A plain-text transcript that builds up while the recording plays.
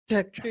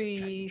Check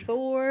 3,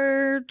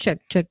 4. Check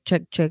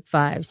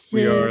 5, 6.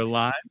 We are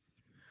live.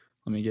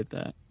 Let me get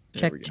that.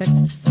 There Check, we go. check.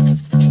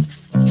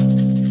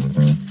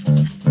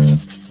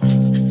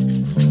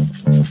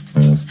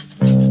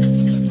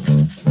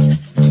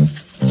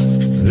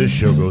 This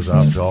show goes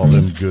out to all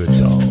them good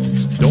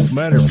dogs. Don't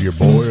matter if you're a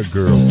boy or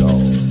girl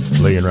dog.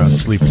 Laying around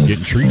sleeping,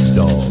 getting treats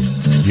dog.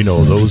 You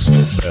know those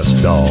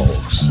best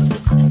dogs.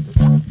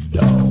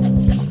 Dog.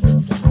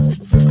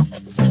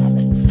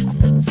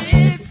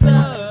 It's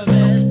the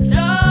best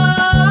dog.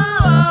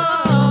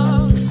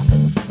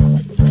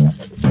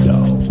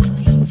 Dog.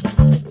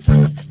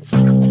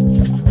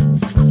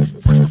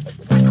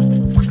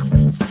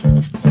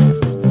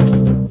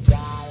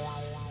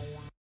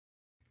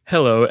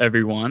 Hello,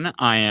 everyone.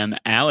 I am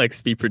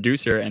Alex, the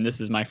producer, and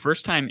this is my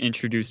first time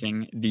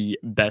introducing the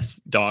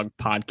Best Dog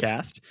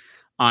podcast.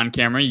 On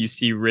camera, you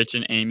see Rich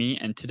and Amy,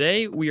 and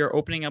today we are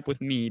opening up with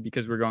me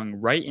because we're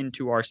going right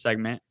into our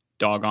segment,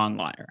 Dog on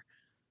Liar.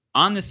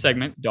 On this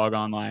segment, Dog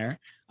on Liar,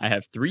 I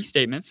have 3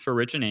 statements for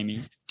Rich and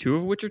Amy, 2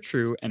 of which are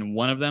true, and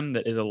 1 of them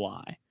that is a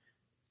lie.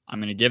 I'm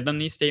going to give them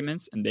these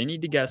statements, and they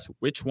need to guess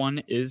which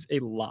one is a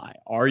lie.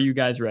 Are you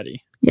guys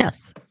ready?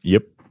 Yes.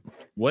 Yep.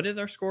 What is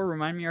our score?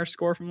 Remind me our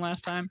score from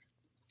last time.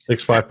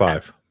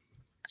 655.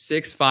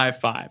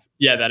 655.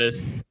 Yeah, that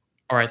is.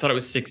 Or I thought it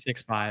was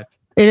 665.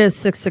 It is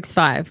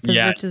 665 because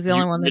Yeah, Rich is the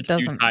only one that Rich, you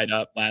doesn't. tied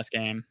up last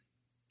game.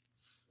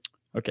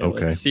 Okay,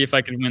 Okay. let's see if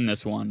I can win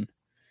this one.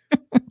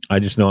 I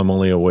just know I'm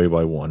only away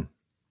by 1.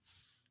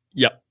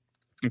 Yep.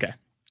 Okay.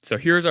 So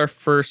here's our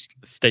first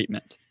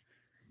statement.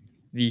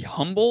 The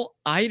humble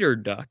eider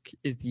duck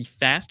is the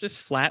fastest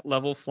flat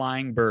level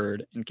flying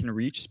bird and can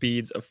reach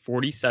speeds of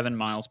 47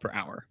 miles per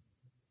hour.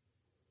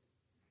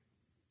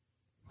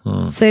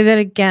 Say that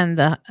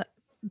again.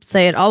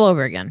 Say it all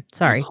over again.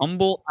 Sorry. The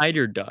humble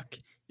eider duck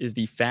is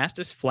the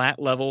fastest flat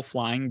level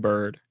flying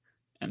bird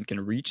and can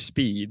reach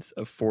speeds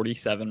of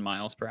 47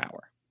 miles per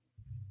hour.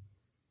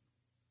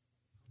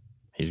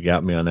 He's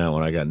got me on that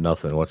one. I got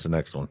nothing. What's the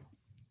next one?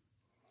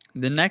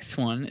 The next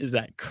one is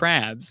that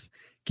crabs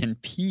can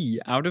pee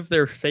out of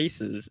their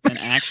faces and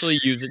actually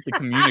use it to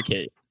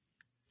communicate.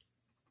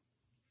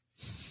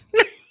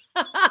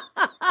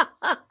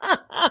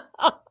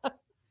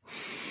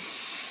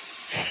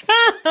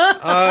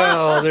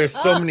 Oh, there's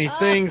so many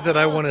things that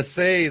I want to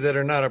say that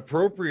are not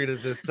appropriate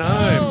at this Oh,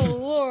 time.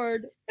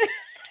 Lord.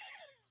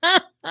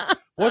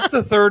 What's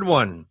the third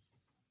one?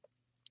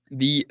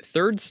 The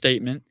third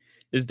statement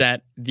is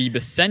that the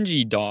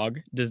Basenji dog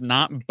does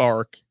not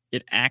bark.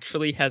 It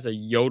actually has a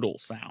yodel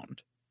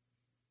sound.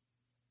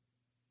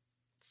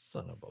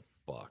 Son of a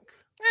buck.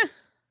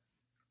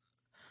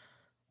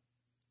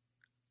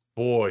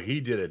 Boy, he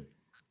did it.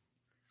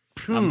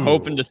 I'm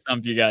hoping to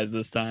stump you guys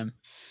this time.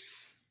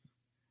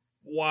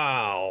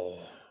 Wow.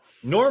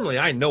 Normally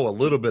I know a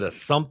little bit of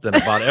something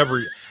about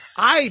every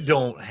I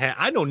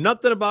know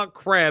nothing about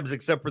crabs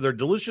except for they're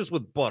delicious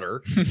with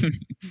butter.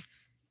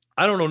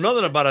 I don't know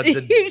nothing about Are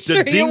you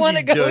sure you want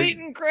to go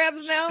eating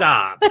crabs now?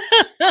 Stop.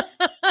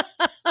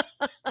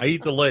 I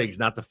eat the legs,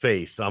 not the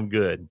face. I'm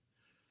good.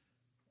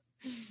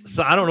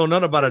 So I don't know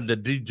nothing about a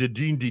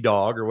dindy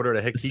dog or whatever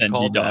the heck he Basenji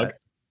called dog. that.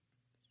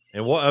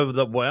 And what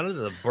is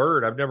the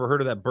bird? I've never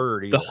heard of that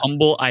bird either. The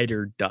humble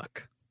eider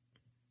duck.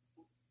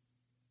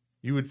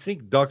 You would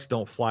think ducks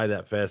don't fly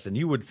that fast, and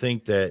you would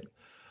think that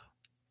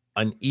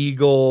an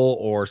eagle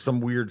or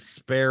some weird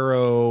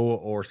sparrow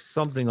or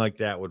something like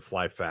that would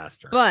fly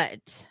faster.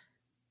 But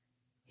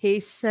he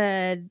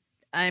said,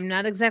 I'm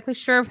not exactly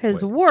sure of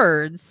his Wait.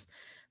 words,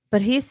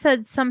 but he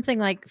said something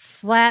like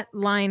flat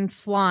line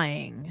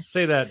flying.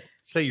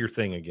 Say your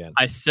thing again.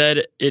 I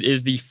said it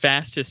is the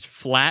fastest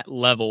flat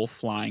level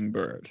flying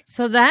bird.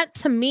 So that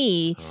to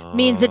me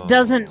means it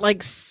doesn't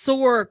like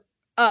soar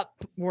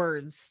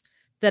upwards,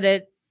 that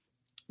it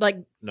like.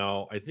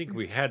 No, I think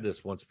we had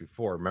this once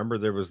before. Remember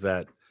there was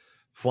that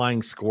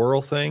flying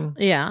squirrel thing?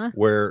 Yeah.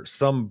 Where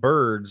some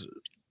birds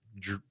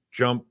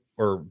jump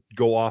or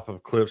go off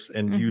of cliffs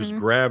and use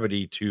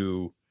gravity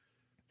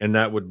and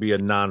that would be a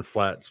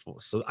non-flat.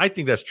 So I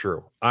think that's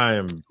true.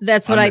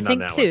 That's what I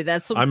think too.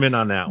 One. I'm in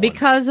on that one.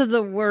 Because of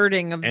the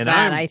wording of and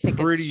that, I'm I think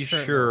pretty it's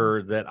true.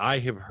 sure that I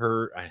have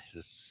heard,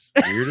 as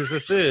weird as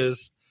this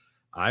is,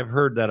 I've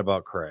heard that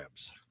about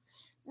crabs.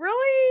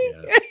 Really?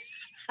 Yes.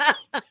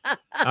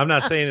 I'm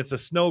not saying it's a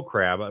snow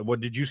crab.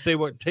 What did you say?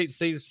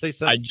 Say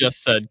something. I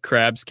just said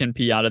crabs can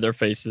pee out of their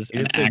faces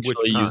You and didn't say which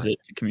actually use kind. it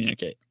to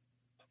communicate.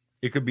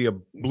 It could be a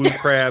blue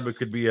crab. It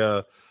could be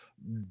a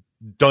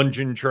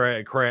dungeon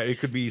crab. It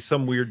could be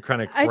some weird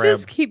kind of crab. I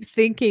just keep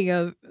thinking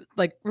of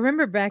like,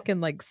 remember back in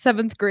like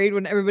 7th grade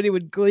when everybody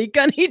would gleek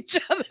on each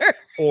other?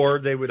 Or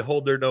they would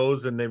hold their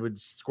nose and they would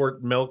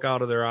squirt milk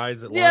out of their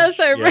eyes at Yes, lunch.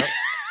 I remember.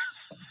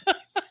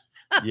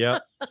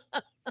 Yep.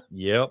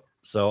 Yep.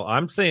 So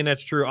I'm saying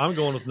that's true. I'm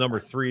going with number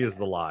 3 is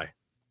the lie.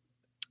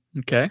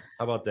 Okay.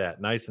 How about that?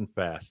 Nice and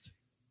fast.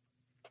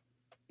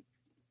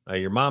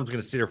 Your mom's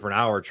going to sit here for an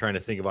hour trying to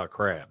think about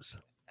crabs.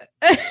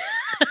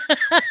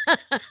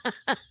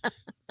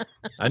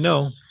 I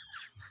know.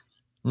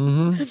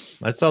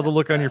 Mm-hmm. I saw the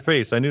look on your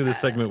face. I knew this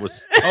segment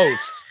was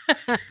toast.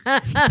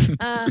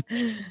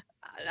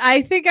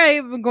 I think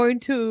I'm going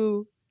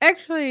to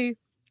actually.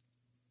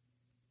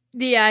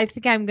 Yeah, I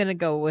think I'm going to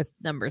go with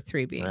number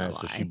 3 being a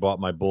lie. So she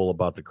bought my bull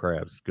about the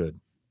crabs. Good.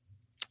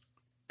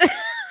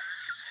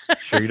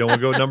 Sure you don't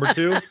want to go number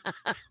 2?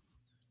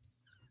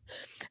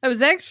 I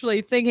was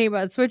actually thinking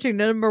about switching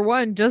to number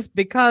 1 just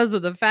because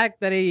of the fact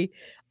that he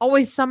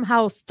always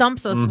somehow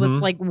stumps us with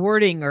like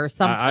wording or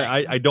something.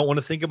 I don't want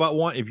to think about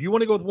 1. If you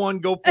want to go with 1,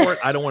 go for it.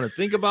 I don't want to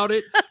think about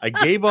it. I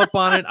gave up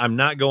on it. I'm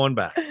not going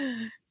back.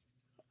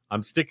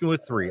 I'm sticking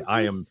with 3.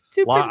 I am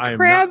stupid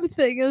crab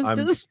thing is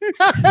just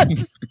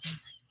nuts.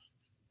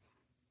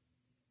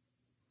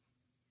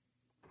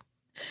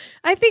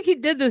 I think he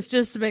did this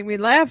just to make me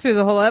laugh through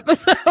the whole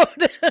episode.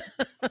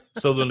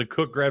 So then the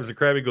cook grabs the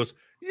crab and goes,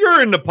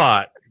 "You're in the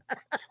pot."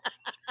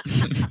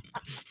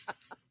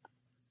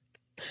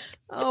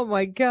 Oh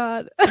my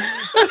God.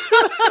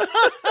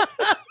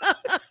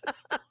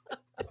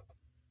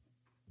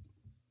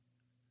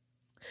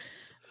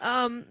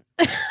 And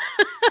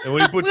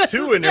when he puts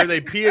 2 in there, they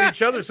pee at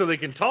each other so they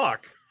can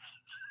talk.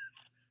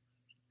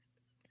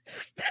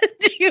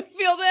 Do you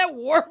feel that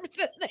warmth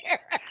in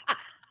there?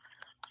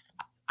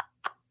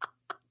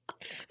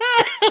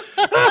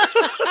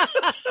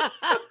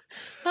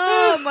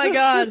 Oh my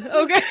God.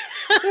 Okay.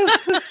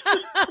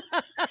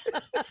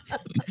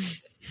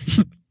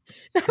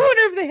 I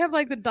wonder if they have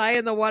like the dye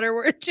in the water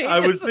where it changes. I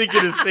was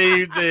thinking the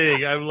same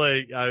thing. I'm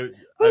like,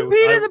 we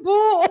peed in the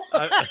pool.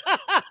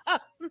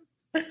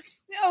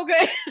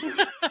 Okay.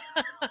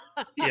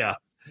 Yeah.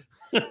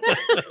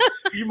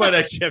 You might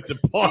actually have to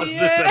pause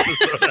this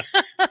episode.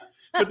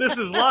 But this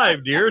is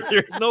live, dear.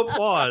 There's no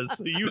pause.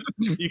 So you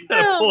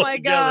gotta pull it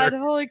together. God,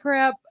 holy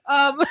crap.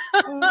 Well,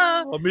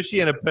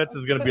 Michiana Pets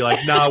is gonna be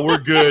like, nah, we're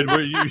good.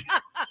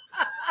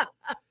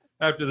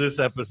 After this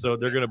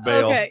episode, they're gonna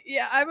bail. Okay,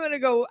 yeah, I'm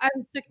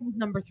sticking with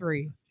number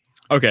 3.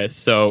 Okay,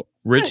 so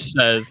Rich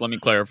says, let me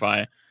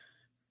clarify.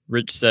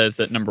 Rich says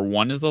that number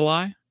 1 is the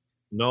lie.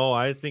 No,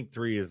 I think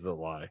 3 is the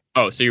lie.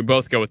 Oh, so you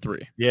both go with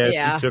 3. Yes,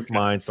 you took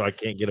mine, so I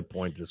can't get a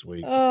point this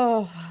week.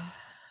 Oh,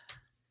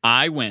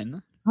 I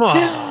win.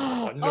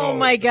 Oh, no, oh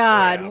my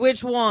God.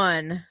 Which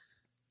one?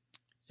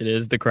 It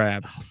is the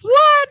crab.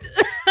 What?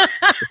 The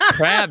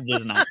crab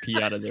does not pee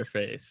out of their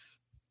face.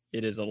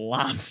 It is a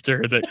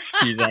lobster that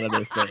pees out of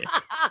their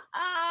face.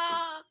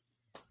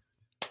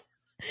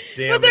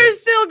 Damn but they're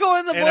still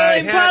going the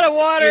boiling pot of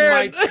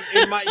water.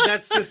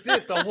 That's just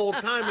it. The whole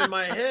time in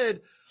my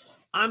head,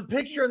 I'm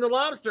picturing the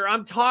lobster.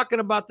 I'm talking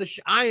about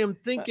I am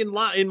thinking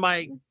in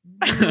my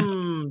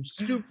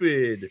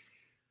stupid.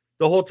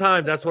 The whole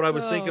time, that's what I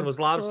was thinking was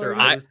lobster.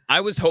 I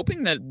was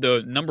hoping that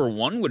the number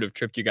 1 would have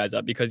tripped you guys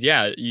up because,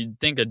 yeah, you'd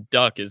think a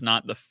duck is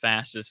not the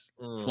fastest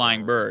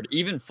flying bird,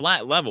 even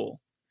flat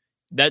level.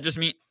 That just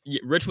means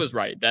Rich was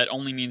right. That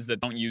only means that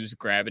don't use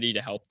gravity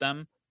to help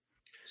them.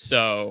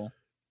 So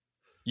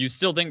you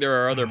still think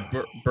there are other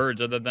birds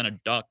other than a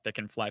duck that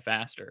can fly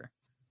faster.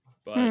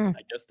 But I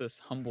guess this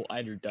humble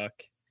eider duck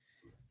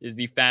is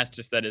the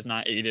fastest that is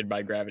not aided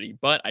by gravity.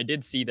 But I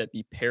did see that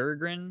the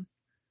peregrine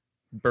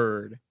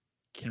bird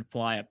can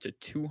fly up to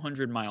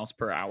 200 miles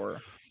per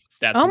hour.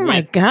 That's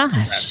my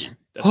gosh.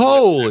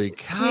 Holy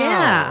cow.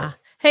 Yeah.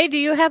 Hey, do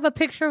you have a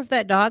picture of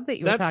that dog that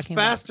you were talking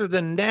about? That's faster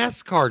than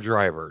NASCAR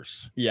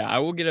drivers. Yeah, I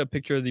will get a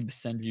picture of the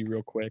Basenji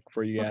real quick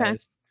for you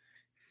guys.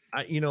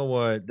 You know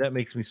what? That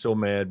makes me so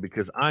mad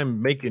because I'm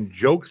making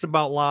jokes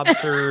about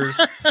lobsters.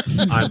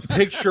 I'm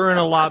picturing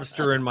a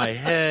lobster in my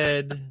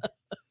head.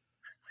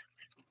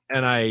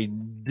 And I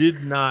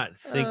did not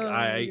think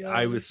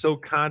I was so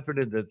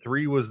confident that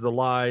 3 was the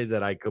lie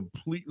that I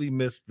completely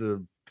missed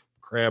the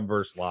crab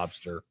versus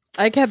lobster.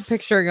 I kept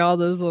picturing all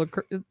those little,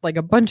 like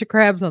a bunch of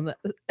crabs on the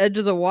edge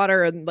of the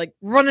water and like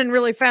running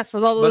really fast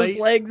with all those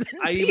legs.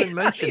 I even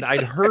mentioned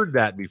I'd heard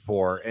that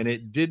before and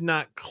it did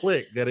not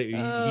click that he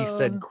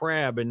said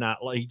crab and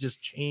not like he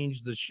just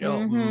changed the show.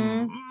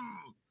 Mm-hmm.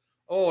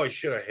 Oh, I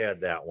should have had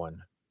that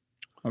one.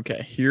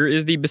 Okay, here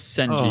is the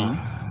Basenji.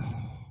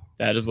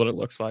 That is what it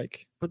looks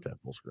like. Put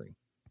that full screen.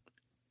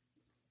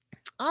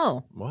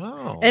 Oh.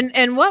 Wow.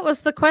 And what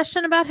was the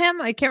question about him?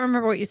 I can't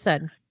remember what you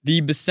said. The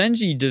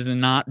Basenji does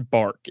not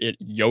bark. It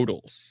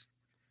yodels.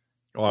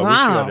 Oh, I wish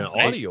you had an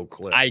audio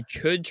clip. I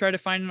could try to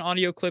find an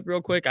audio clip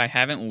real quick. I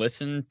haven't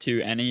listened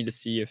to any to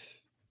see if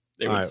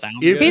they would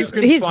sound good.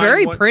 He's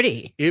very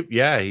pretty.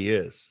 Yeah, he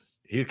is.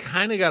 He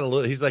kind of got a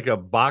little, he's like a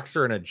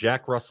boxer and a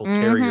Jack Russell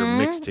Terrier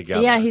mixed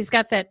together. Yeah, he's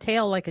got that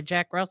tail like a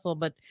Jack Russell,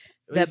 but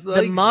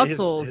the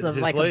muscles of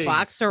like legs, a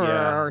boxer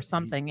or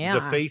something. Yeah.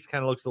 The face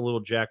kind of looks a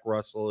little Jack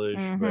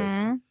Russell-ish,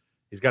 but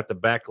he's got the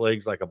back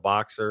legs like a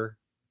boxer.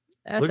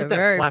 That's Look at that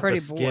very flap pretty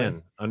of skin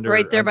boy. under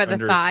right there by the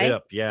under thigh. His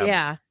hip. Yeah.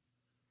 Yeah.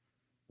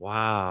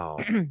 Wow.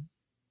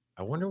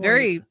 I wonder. It's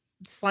very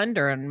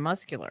slender and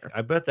muscular.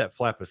 I bet that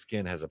flap of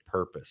skin has a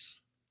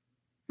purpose.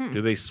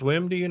 Do they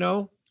swim? Do you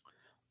know?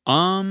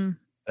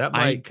 That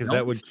might, because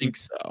that would keep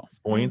so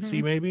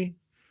buoyancy, maybe.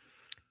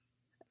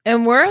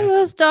 And where are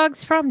those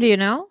dogs from? Do you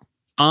know?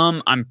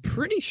 I'm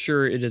pretty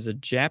sure it is a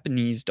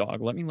Japanese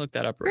dog. Let me look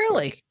that up real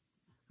quick.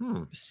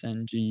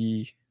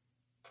 Senji.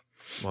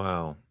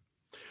 Wow.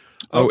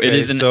 Oh, it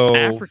is an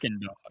African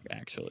dog,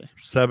 actually.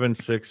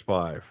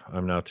 765.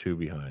 I'm now 2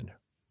 behind.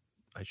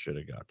 I should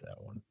have got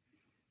that one.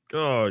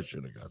 Oh, I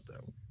should have got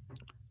that one.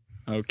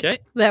 Okay.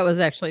 That was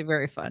actually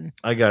very fun.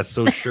 I got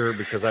so sure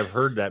because I've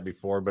heard that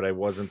before, but I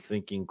wasn't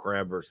thinking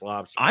crab versus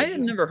lobster. I had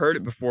never heard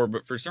it before,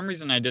 but for some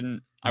reason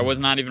I was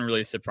not even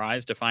really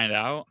surprised to find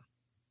out.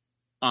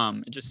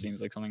 It just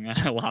seems like something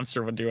that a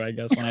lobster would do, I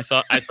guess. When I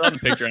saw the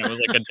picture and it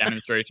was like a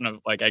demonstration of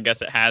like, I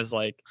guess it has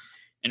like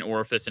an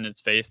orifice in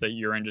its face that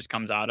urine just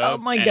comes out of.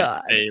 Oh my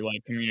God. They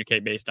like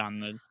communicate based on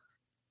the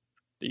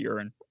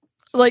urine.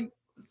 Like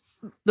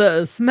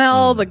the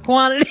smell, the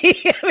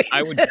quantity.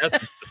 I would guess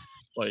it's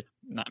like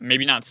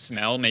maybe not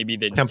smell, maybe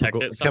they detect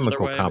it some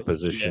chemical other way,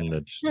 composition.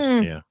 That's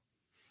yeah.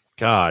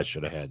 God, I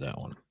should have had that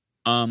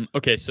one.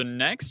 Okay, so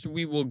next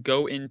we will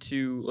go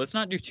into, let's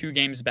not do 2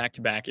 games back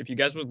to back. If you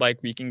guys would like,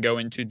 we can go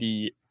into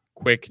the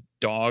quick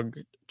dog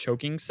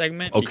choking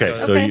segment. Okay,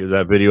 so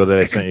that video that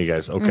I sent you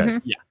guys. Okay. Mm-hmm.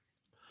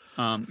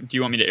 Yeah. Do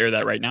you want me to air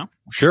that right now?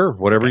 Sure.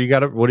 Whatever you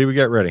got. What do we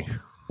got ready?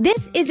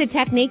 This is a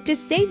technique to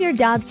save your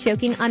dog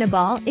choking on a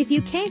ball if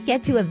you can't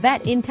get to a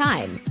vet in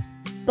time.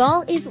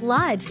 Ball is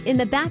lodged in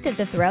the back of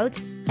the throat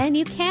and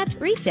you can't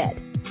reach it.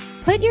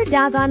 Put your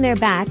dog on their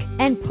back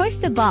and push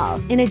the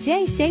ball in a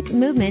J-shaped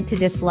movement to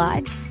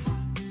dislodge.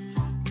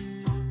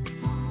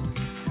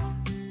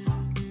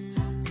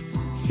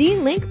 See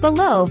link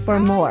below for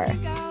more.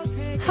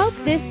 Hope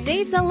this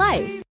saves a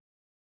life.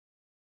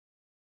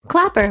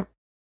 Clapper.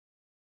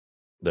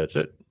 That's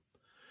it.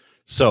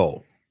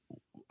 So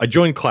I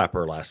joined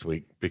Clapper last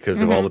week because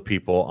of all the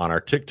people on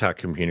our TikTok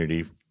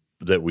community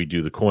that we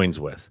do the coins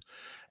with.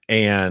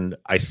 And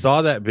I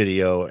saw that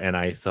video and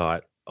I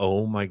thought,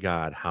 oh my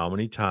God, how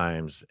many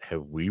times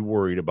have we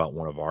worried about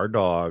one of our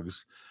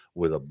dogs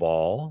with a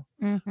ball,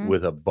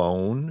 with a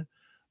bone,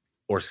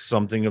 or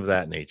something of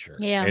that nature?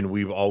 Yeah. And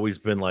we've always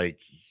been like,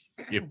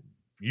 if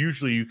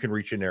usually you can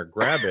reach in there,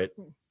 grab it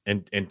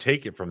and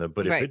take it from them.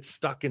 But if it's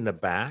stuck in the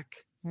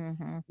back,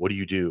 what do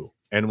you do?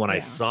 And when I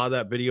saw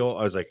that video,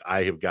 I was like,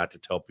 I have got to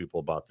tell people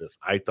about this.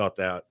 I thought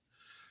that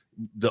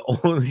the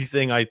only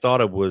thing I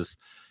thought of was,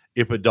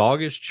 if a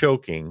dog is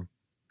choking,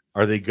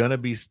 are they going to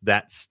be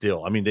that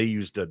still? I mean, they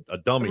used a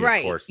dummy,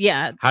 of course.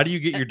 Yeah. How do you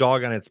get your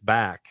dog on its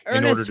back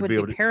in order to be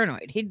able to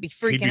paranoid? He'd be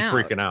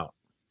freaking out.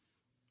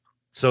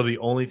 So the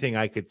only thing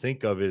I could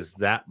think of is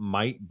that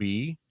might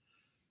be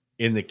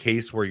in the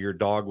case where your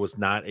dog was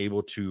not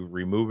able to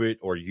remove it,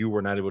 or you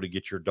were not able to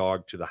get your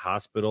dog to the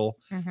hospital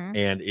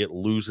and it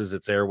loses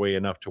its airway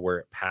enough to where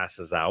it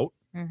passes out.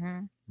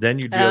 Then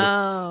you'd be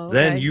able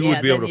to,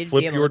 would be able to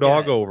flip your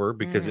dog over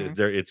because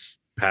it's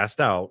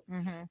passed out.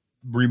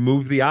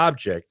 Remove the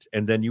object,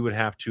 and then you would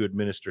have to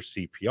administer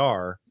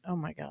CPR. Oh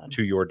my God.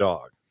 To your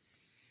dog.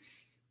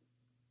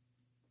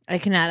 I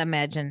cannot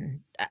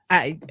imagine.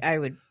 I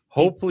would.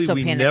 Hopefully,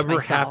 we never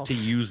have to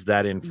use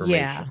that information.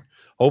 Yeah.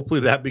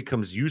 Hopefully, that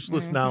becomes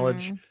useless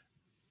knowledge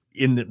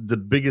in the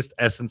biggest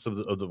essence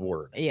of the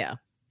word. Yeah.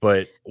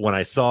 But when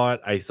I saw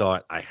it, I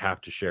thought I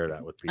have to share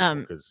that with people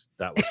because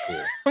that was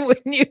cool.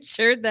 When you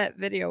shared that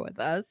video with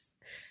us,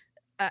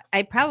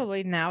 I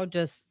probably now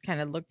just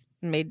kind of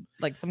made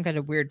like some kind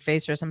of weird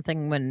face or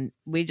something when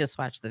we just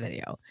watched the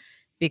video,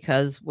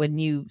 because when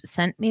you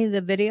sent me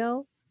the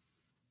video,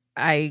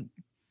 I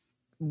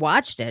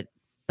watched it,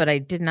 but I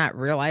did not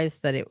realize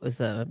that it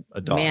was a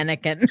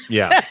mannequin.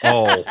 Yeah.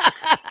 Oh.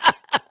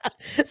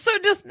 So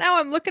just now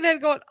I'm looking at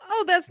it going,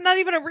 oh, that's not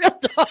even a real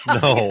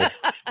dog. No.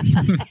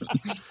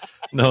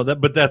 No,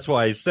 but that's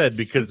why I said,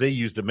 because they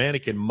used a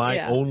mannequin.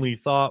 My only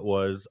thought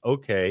was,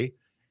 okay,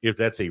 if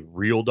that's a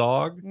real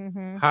dog,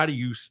 how do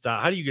you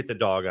stop? How do you get the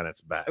dog on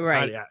its back?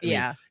 Right. I mean,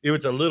 if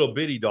it's a little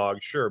bitty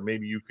dog, sure,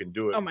 maybe you can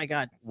do it. Oh my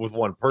God. With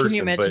one person. Can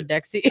you imagine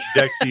Dexy?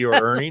 Dexy or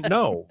Ernie?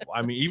 No.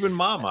 I mean, even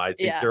Mama, I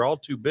think they're all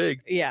too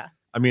big. Yeah.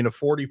 I mean, a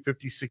 40,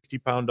 50,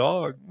 60-pound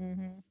dog,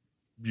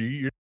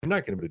 you're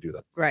not going to be able to do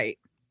that. Right.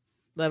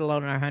 Let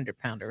alone our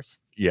 100-pounders.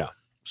 Yeah.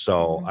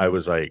 So I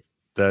was like,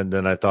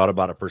 then I thought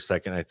about it for a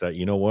second. I thought,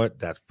 you know what?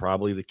 That's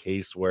probably the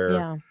case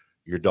where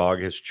your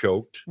dog has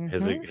choked,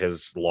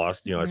 has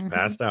lost, has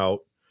passed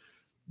out.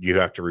 You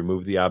have to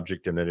remove the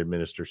object and then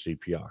administer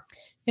CPR.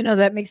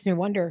 That makes me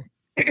wonder,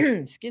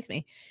 excuse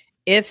me,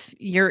 if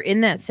you're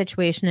in that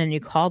situation and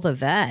you call the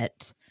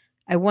vet,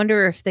 I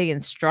wonder if they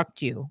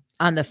instruct you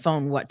on the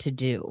phone what to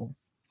do.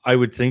 I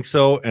would think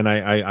so. And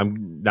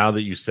I'm now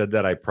that you said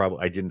that, I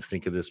didn't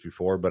think of this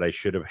before, but I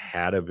should have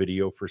had a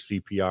video for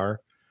CPR,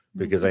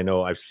 because I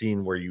know I've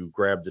seen where you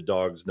grab the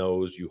dog's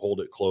nose, you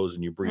hold it closed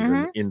and you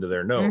breathe into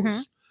their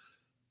nose.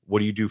 What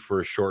do you do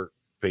for a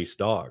short-faced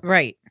dog?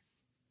 Right.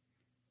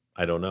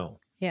 I don't know.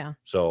 Yeah.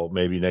 So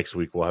maybe next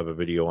week we'll have a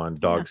video on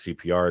dog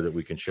CPR that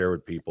we can share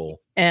with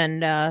people.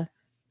 And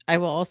I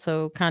will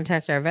also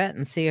contact our vet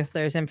and see if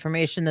there's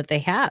information that they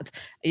have.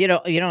 You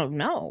don't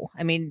know.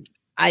 I mean,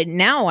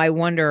 I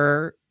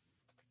wonder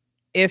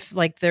if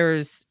like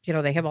there's,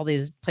 they have all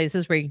these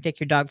places where you can take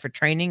your dog for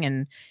training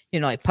and,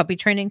 like puppy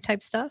training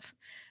type stuff.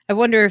 I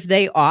wonder if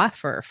they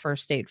offer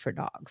first aid for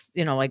dogs,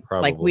 like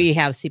Probably. we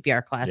have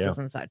CPR classes Yeah.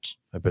 and such.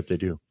 I bet they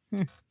do.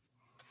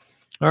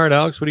 All right,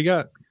 Alex, what do you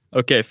got?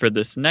 Okay, for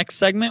this next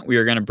segment, we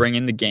are going to bring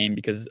in the game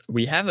because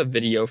we have a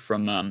video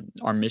from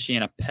our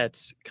Michiana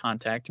Pets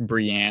contact,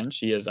 Brianne.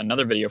 She has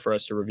another video for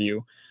us to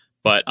review,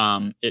 but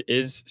it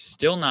is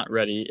still not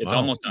ready. It's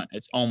almost done.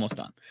 It's almost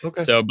done.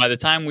 Okay. So by the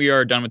time we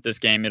are done with this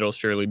game, it'll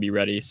surely be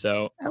ready.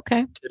 So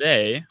Okay.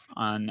 today,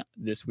 on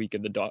this week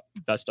of the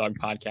Best Dog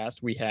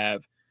Podcast, we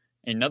have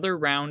another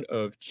round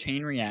of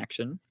chain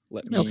reaction.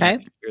 Let me share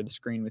the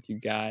screen with you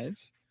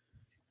guys.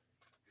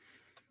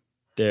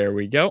 There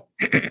we go.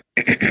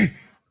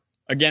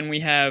 Again, we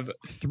have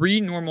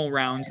 3 normal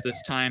rounds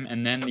this time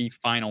and then the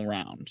final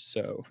round.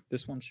 So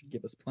this one should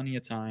give us plenty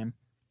of time.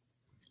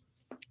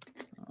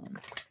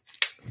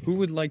 Who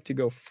would like to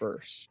go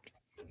first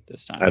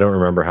this time? I don't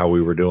remember how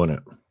we were doing it.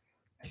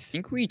 I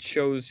think we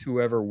chose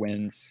whoever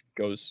wins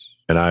goes.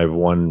 And I've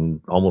won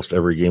almost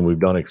every game we've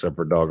done except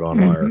for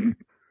Doggone Wire.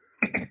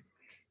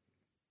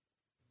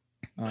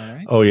 All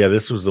right. Oh, yeah.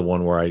 This was the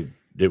one where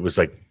it was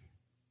like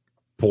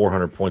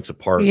 400 points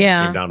apart.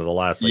 Yeah. It came down to the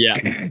last 2.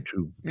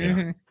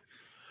 Yeah.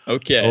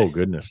 Okay. Oh,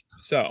 goodness.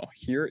 So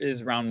here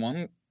is round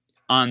 1.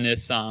 On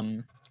this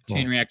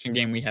chain reaction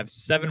game, we have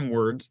 7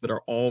 words that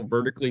are all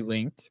vertically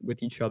linked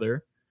with each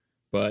other,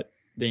 but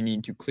they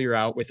need to clear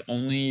out with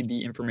only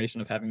the information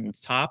of having the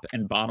top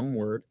and bottom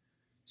word.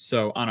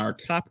 So on our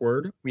top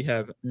word, we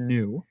have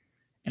new,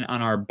 and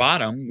on our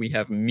bottom, we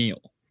have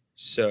meal.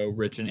 So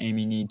Rich and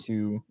Amy need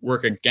to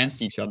work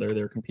against each other.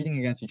 They're competing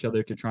against each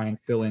other to try and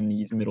fill in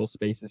these middle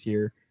spaces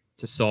here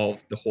to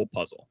solve the whole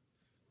puzzle.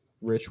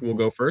 Rich will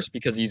go first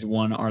because he's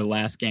won our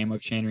last game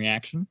of chain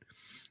reaction.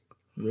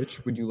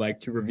 Rich, would you like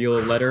to reveal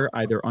a letter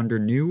either under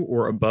new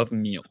or above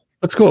meal?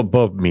 Let's go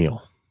above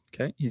meal.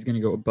 Okay, he's going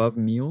to go above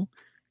meal,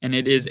 and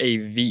it is a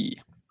V.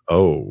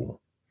 Oh.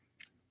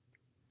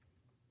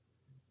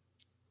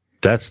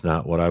 That's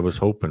not what I was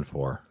hoping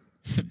for.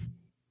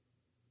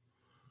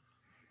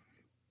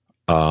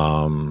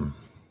 I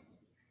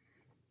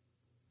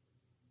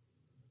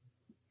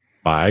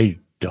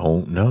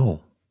don't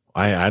know.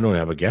 I don't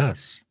have a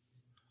guess.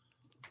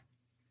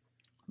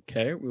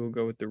 Okay, we will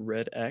go with the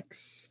red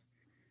X.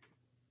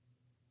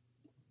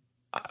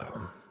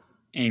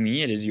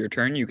 Amy, it is your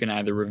turn. You can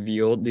either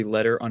reveal the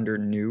letter under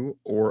new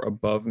or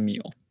above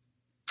meal.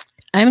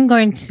 I'm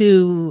going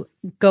to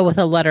go with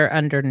a letter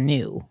under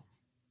new.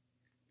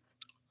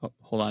 Oh,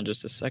 hold on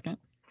just a second.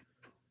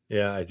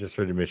 Yeah, I just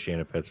heard the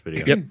Michiana Pets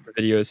video. Yep, the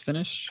video is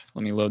finished.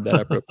 Let me load that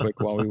up real quick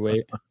while we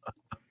wait.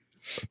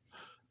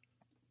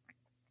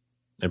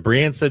 And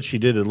Brianne said she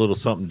did a little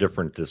something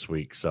different this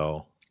week,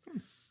 so.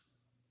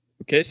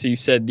 Okay, so you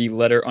said the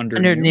letter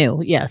under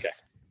new, yes. Okay.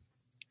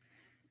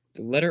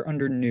 The letter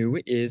under new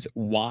is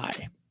Y.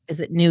 Is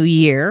it new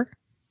year?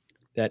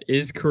 That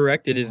is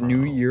correct. It is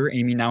new year.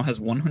 Amy now has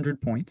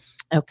 100 points.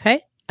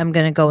 Okay. I'm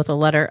going to go with a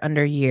letter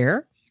under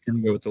year. She's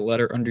going to go with the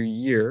letter under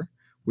year,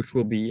 which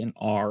will be an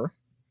R.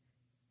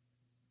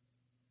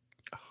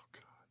 Oh,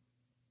 God.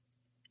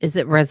 Is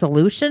it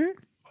resolution?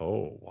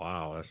 Oh,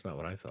 wow. That's not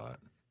what I thought.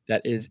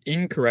 That is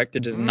incorrect.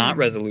 It is not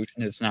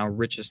resolution. It's now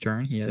Rich's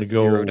turn. He has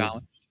 $0.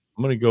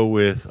 I'm going to go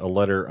with a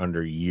letter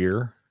under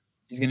year.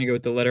 He's going to go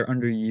with the letter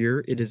under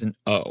year. It is an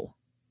O.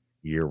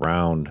 Year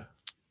round.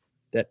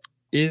 That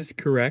is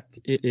correct.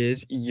 It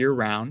is year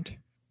round.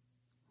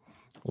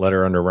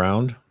 Letter under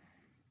round.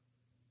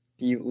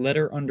 The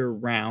letter under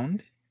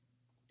round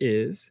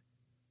is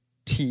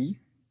T.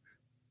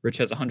 Rich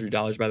has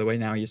 $100, by the way.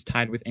 Now he is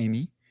tied with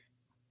Amy.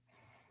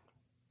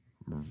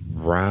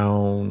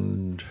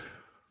 Round.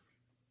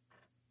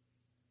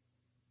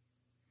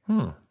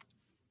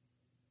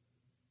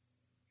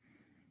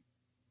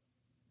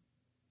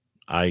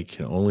 I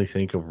can only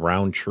think of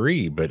round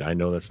tree, but I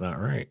know that's not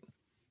right.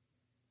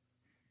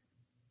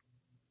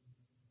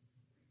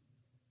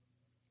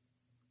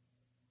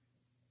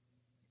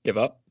 Give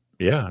up.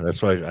 Yeah,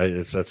 that's why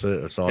that's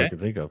it. That's all I can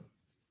think of.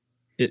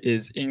 It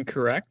is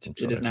incorrect.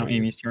 It is now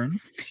Amy's turn.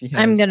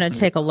 I'm going to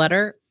take a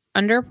letter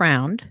under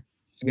round.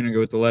 She's going to go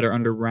with the letter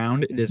under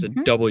round. It is a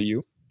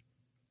W.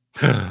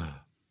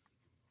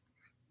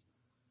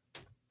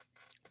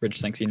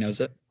 Rich thinks he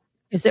knows it.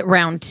 Is it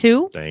round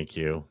 2? Thank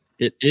you.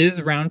 It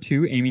is round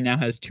 2. Amy now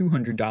has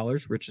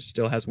 $200. Rich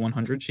still has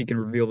 100. She can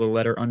reveal the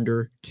letter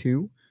under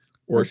 2,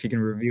 or she can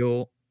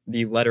reveal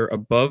the letter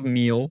above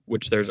meal,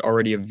 which there's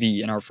already a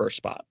V in our first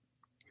spot.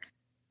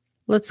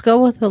 Let's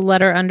go with the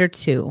letter under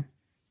 2.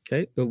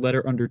 Okay, the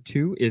letter under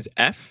 2 is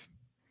F.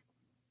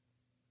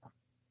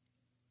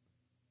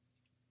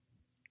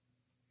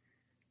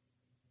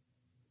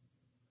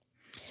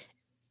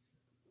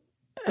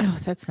 Oh,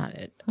 that's not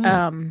it.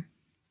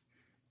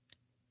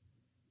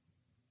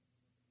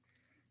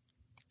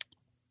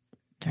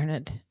 Darn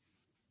it.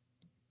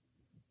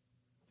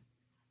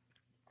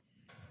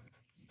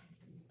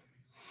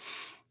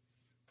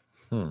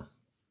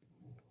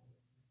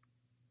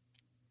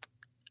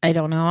 I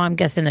don't know. I'm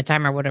guessing the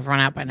timer would have run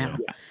out by now.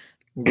 Yeah.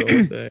 We'll go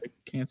with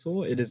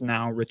cancel. It is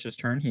now Rich's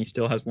turn. He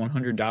still has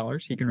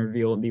 $100. He can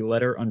reveal the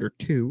letter under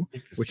 2,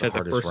 which has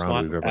a first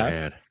slot we've ever F,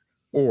 had.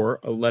 or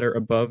a letter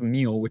above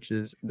meal, which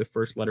is the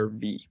first letter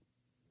V.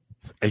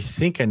 I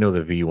think I know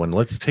the V one.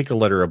 Let's take a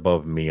letter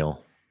above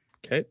meal.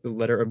 Okay, the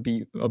letter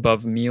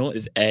above meal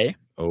is A.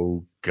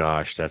 Oh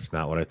gosh, that's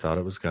not what I thought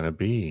it was going to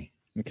be.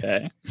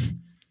 Okay.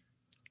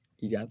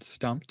 He got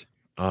stumped.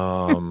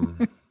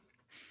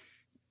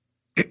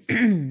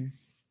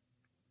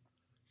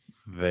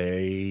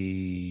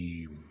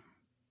 They.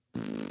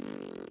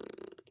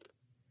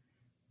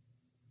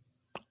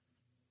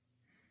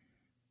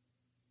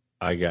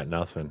 I got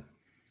nothing.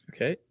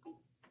 Okay.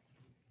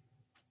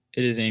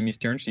 It is Amy's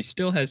turn. She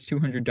still has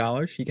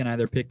 $200. She can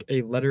either pick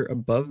a letter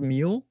above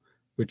meal,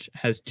 which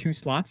has 2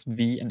 slots,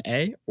 V and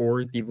A,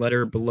 or the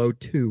letter below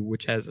 2,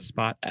 which has a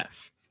spot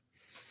F.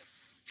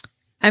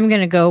 I'm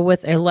going to go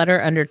with a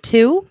letter under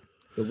 2.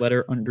 The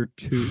letter under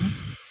 2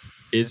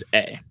 is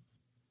A.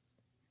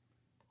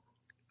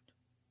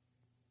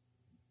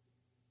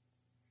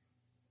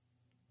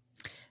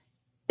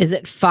 Is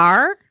it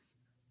far?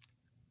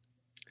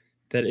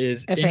 That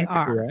is F-A-R.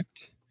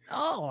 incorrect.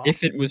 Oh.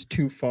 If it was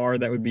too far,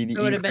 that would be the It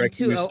would have been incorrect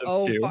use of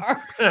 200 2.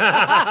 far.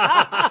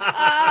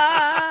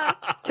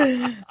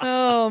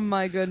 Oh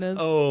my goodness.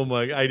 Oh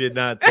my! I did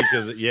not think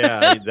of it.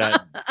 Yeah,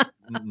 that.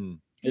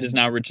 It is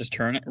now Rich's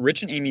turn.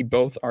 Rich and Amy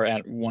both are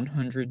at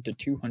 $100 to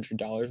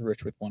 $200.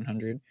 Rich with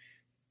 100.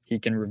 He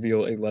can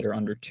reveal a letter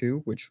under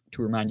 2, which,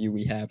 to remind you,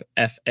 we have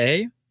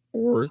FA,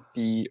 or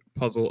the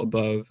puzzle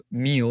above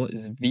meal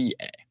is VA.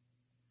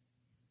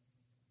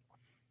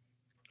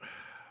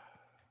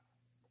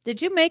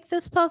 Did you make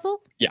this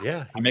puzzle?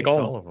 Yeah. I make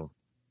all of them.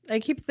 I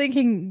keep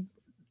thinking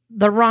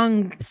the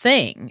wrong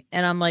thing,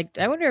 and I'm like,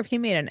 I wonder if he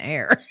made an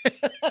error.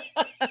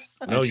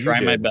 No, I you try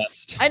my did.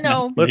 best. I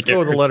know. Let's go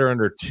with the letter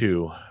under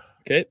 2.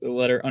 Okay, the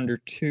letter under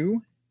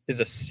 2 is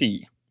a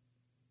C.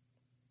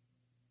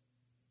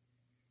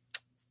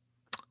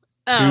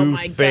 Oh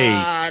my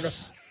god!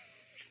 Two-Face.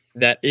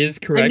 That is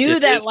correct. I knew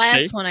It that is last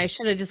fake. one. I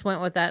should have just went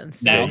with that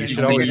instead. Now You he should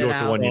can always figure go it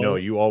with the one you out. know.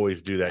 You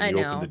always do that. I You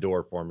open know. the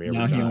door for me every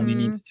Now he time. only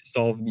needs to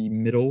solve the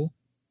middle.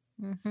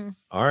 Mm-hmm.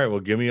 All right, well,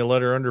 give me a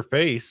letter under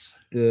face.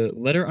 The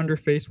letter under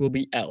face will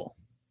be L.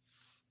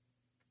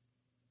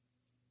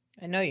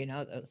 I know you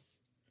know this.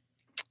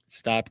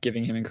 Stop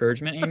giving him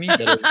encouragement, Amy.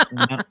 That is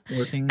not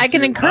working. I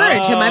can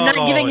encourage him. I'm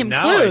not giving him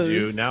now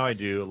clues. Now I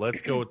do.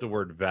 Let's go with the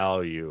word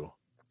value.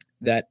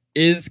 That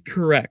is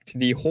correct.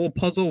 The whole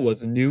puzzle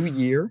was new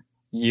year,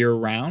 year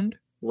round,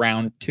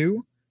 round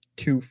 2,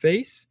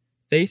 2-face,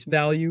 face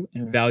value,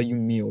 and value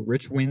meal.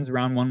 Rich wins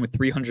round 1 with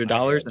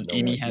 $300, and no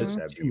Amy idea has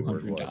what that B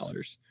word was.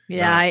 $200.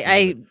 Yeah, Not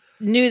I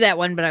knew that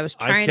one, but I was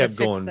I trying to kept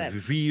fix going that.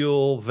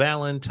 veal,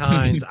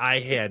 Valentine's. I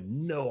had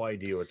no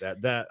idea what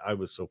that I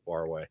was so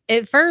far away.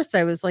 At first,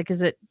 I was like,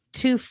 "Is it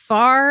too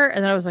far?"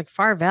 And then I was like,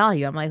 "Far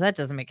value." I'm like, "That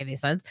doesn't make any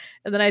sense."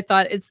 And then I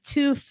thought, "It's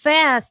too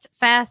fast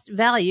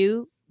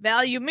value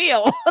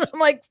meal." And I'm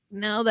like,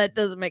 "No, that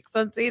doesn't make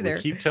sense either."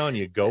 We keep telling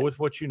you, go with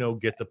what you know,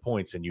 get the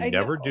points, and you I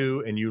never know.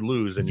 do, and you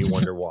lose, and you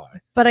wonder why.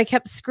 But I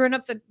kept screwing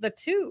up the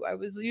 2. I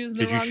was using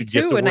the 'Cause you wrong should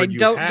get 2, the and I word you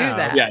don't do have.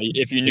 that. Yeah,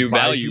 if you knew It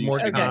buys value, you more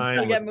should- Okay, time.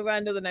 we got to move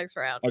on to the next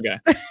round. Okay,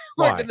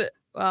 Why?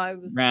 Well, I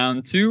was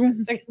round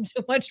 2. taking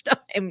too much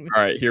time.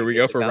 All right, here we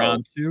go for Go.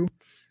 round 2.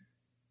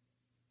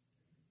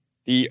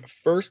 The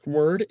first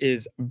word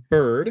is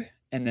bird,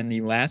 and then the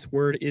last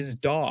word is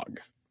dog.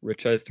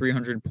 Rich has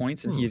 300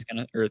 points, and he's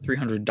gonna, or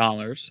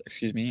 $300,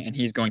 excuse me, and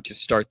he's going to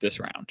start this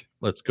round.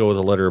 Let's go with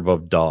a letter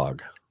above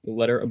dog. The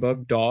letter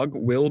above dog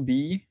will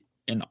be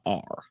an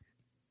R.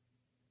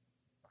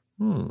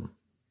 Oh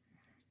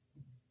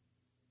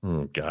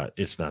God,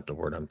 it's not the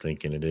word I'm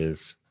thinking it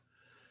is.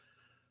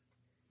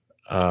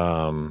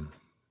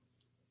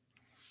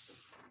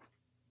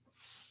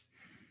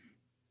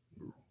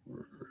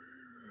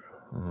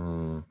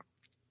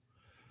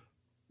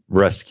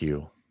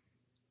 Rescue.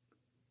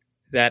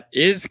 That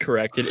is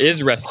correct. It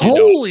is rescue dog.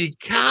 Holy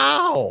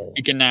cow!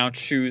 You can now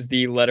choose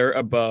the letter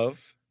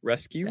above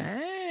rescue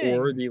Dang.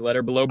 or the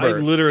letter below I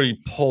bird. literally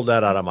pulled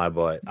that out of my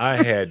butt. I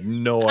had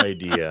no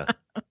idea.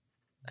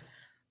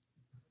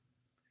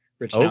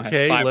 Rich now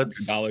Okay, has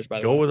let's $500, by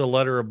the Go way. with a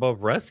letter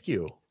above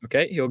rescue.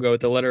 Okay, he'll go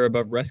with the letter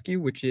above rescue,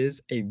 which is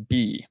a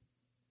B.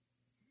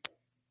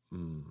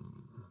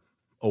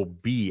 Oh,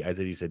 B. I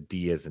thought he said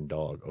D as in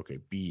dog. Okay,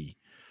 B.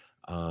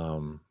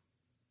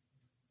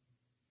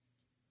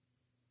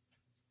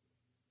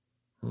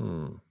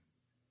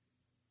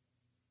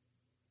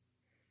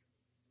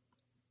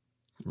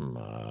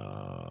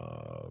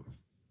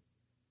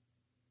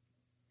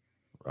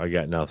 I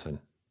got nothing.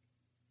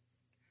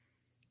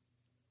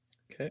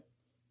 Okay.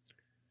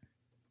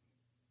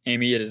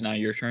 Amy, it is now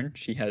your turn.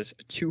 She has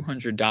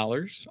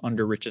 $200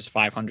 under Rich's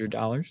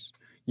 $500.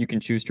 You can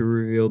choose to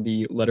reveal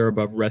the letter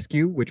above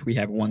rescue, which we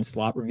have one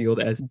slot revealed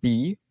as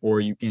B, or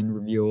you can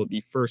reveal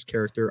the first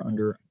character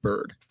under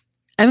bird.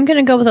 I'm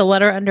going to go with a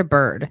letter under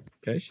bird.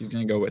 Okay, she's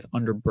going to go with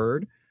under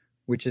bird,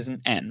 which is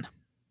an N.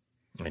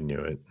 I knew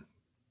it.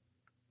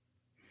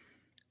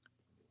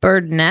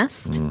 Bird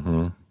nest.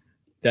 Mm-hmm.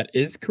 That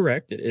is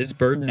correct. It is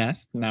bird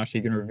nest. Now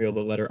she can reveal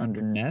the letter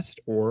under nest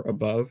or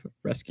above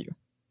rescue.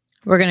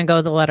 We're going to go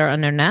with the letter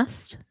under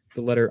nest.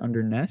 The letter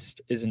under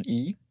nest is an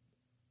E.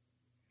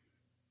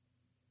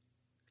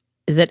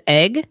 Is it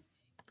egg?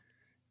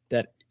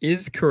 That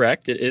is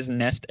correct. It is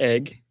nest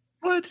egg.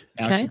 What?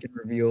 Now Okay. she can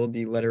reveal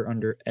the letter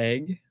under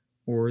egg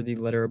or the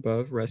letter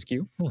above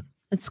rescue.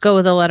 Let's go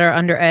with the letter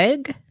under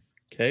egg.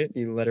 Okay,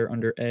 the letter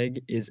under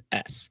egg is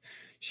S.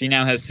 She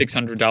now has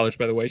 $600,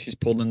 by the way. She's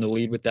pulled in the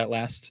lead with that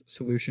last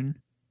solution.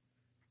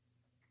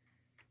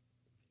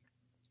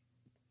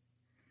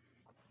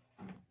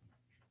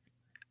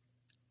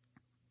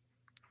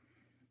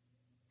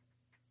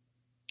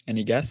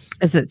 Any guess?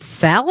 Is it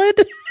salad?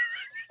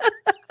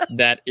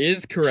 That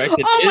is correct.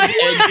 It Oh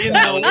is egg my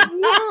salad.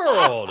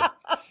 World.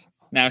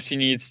 Now she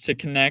needs to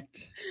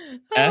connect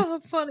S. Oh,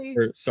 funny.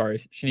 Or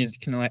sorry, she needs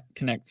to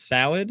connect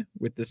salad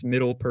with this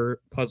middle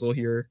puzzle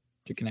here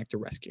to connect to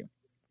rescue.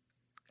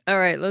 All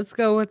right, let's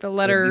go with the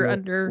letter Reveal-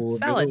 under we'll reveal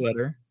salad. The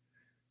letter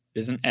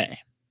is an A.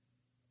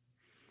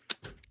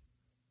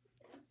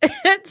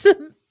 It's a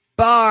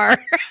bar.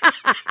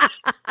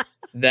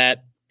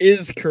 That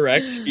is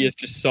correct. She has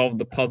just solved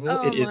the puzzle.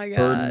 Oh It is my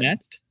bird God.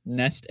 nest,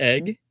 nest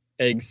egg,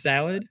 egg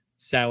salad,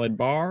 salad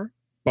bar,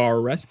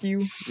 bar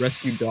rescue,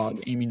 rescue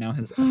dog. Amy now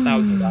has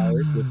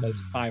 $1,000. Which has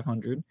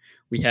 500.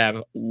 We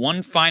have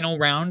one final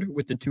round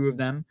with the two of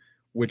them,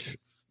 which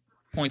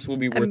points will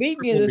be I'm worth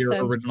beating you triple this their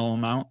time. original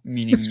amount,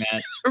 meaning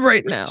that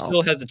Right Rich now.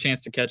 still has a chance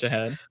to catch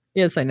ahead.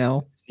 Yes, I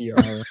know. Let's see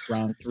our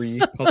round 3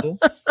 puzzle.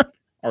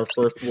 Our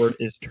first word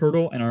is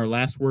turtle, and our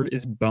last word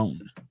is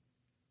bone.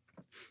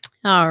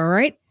 All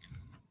right.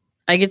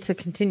 I get to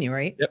continue,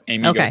 right? Yep,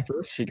 Amy Okay. goes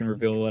first. She can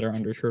reveal the letter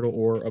under turtle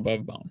or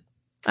above bone.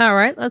 All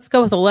right. Let's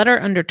go with the letter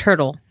under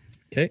turtle.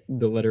 Okay,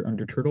 the letter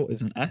under turtle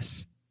is an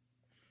S.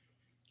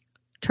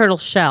 Turtle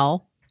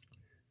shell.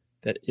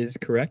 That is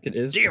correct. It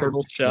is Damn,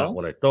 turtle it's not shell.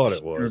 what I thought She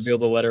it can was. reveal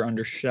the letter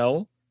under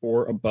shell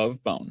or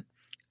above bone.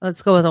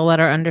 Let's go with the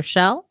letter under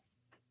shell.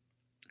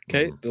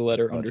 Okay, the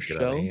letter About under to get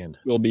out of shell hand.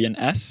 will be an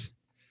S.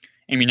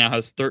 Amy now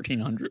has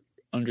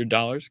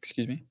 $1,300.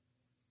 Excuse me.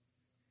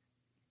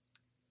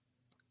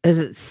 Is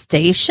it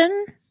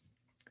station?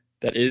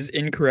 That is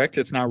incorrect.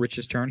 It's now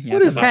Rich's turn. He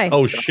What has is Okay. that?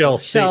 Oh, shell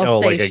station. Oh,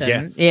 like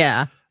again.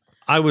 Yeah.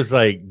 I was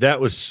like, that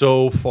was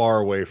so far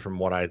away from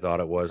what I thought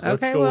it was.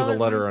 Let's Okay, go well, with it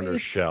the letter might under be.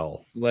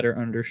 shell. letter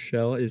under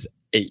shell is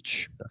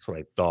H. That's what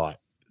I thought.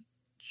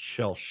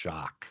 Shell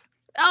shock.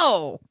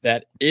 Oh.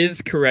 That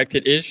is correct.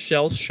 It is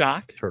shell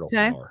shock. Turtle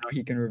Okay. power. Now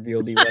he can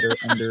reveal the letter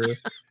under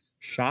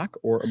shock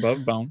or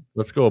above bone.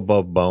 Let's go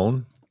above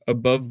bone.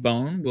 Above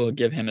bone will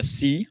give him a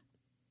C.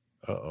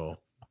 Uh-oh.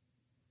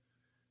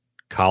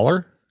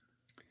 Collar?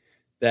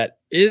 That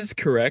is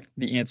correct.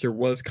 The answer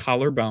was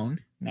collarbone.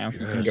 Now he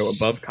can go Yes.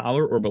 above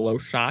collar or below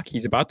shock.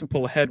 He's about to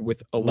pull ahead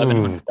with Oh,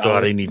 $1,100.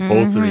 God, I need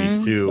both of these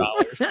Mhm. two.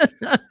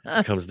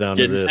 It comes down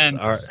to Getting this. tense.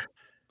 All right.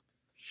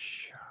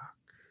 Shock.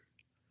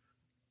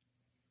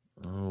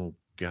 Oh,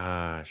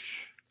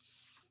 gosh.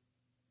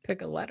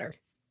 Pick a letter.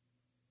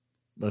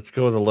 Let's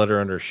go with the letter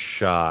under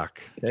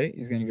shock. Okay,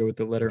 he's going to go with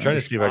the letter. I'm trying to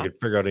under see if I shock. could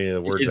figure out any of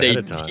the It words is ahead a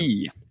of time.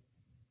 T.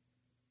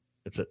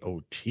 It's an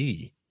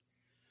OT.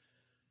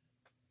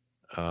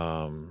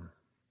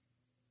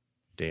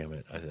 Damn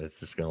it. It's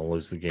just going to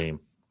lose the game.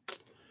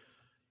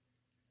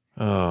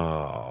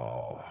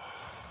 Oh.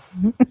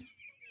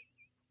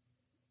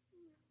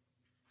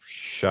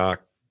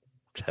 Shock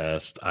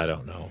test. I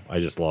don't know. I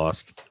just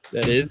lost.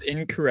 That is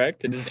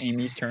incorrect. It is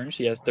Amy's turn.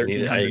 She has I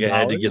 $1,300.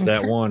 had to get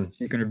that one.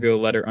 She can reveal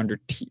a letter under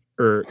T,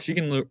 or she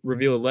can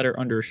reveal a letter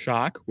under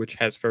shock, which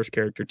has first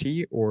character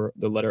T, or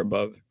the letter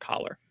above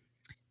collar.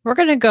 We're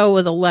going to go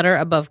with a letter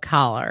above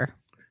collar.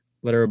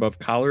 Letter above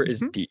collar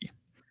is Mhm. D.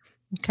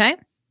 Okay.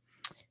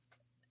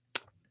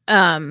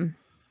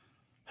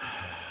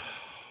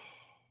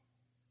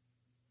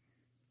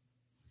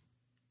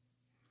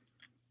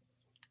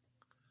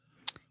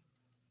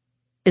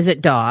 Is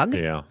it dog?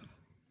 Yeah.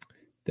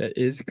 That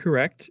is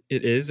correct.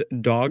 It is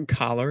dog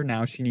collar.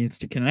 Now she needs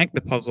to connect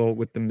the puzzle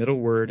with the middle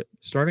word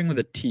starting with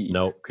a T.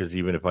 No, because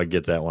even if I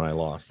get that one, I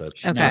lost.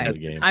 That's Okay. not the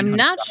game. I'm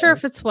not sure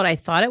if it's what I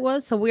thought it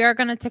was, so we are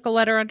going to take a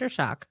letter under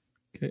shock.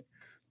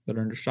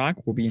 Letter under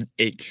shock will be an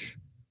H.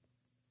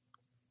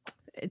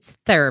 It's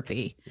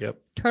therapy. Yep.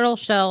 Turtle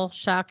shell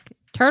shock.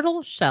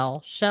 Turtle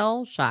shell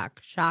shock.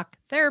 Shock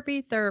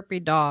therapy. Therapy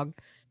dog.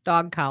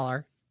 Dog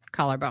collar.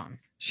 Collarbone.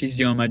 She's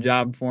doing my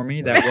job for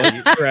me. That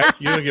was correct.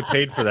 You don't get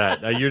paid for that.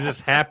 You're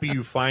just happy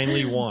you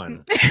finally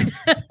won. I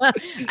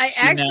She now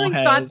actually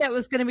thought that has-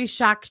 was going to be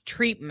shock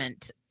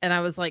treatment, and I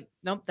was like,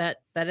 nope, that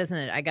isn't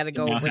it. I got to She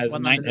go now with has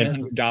one under there.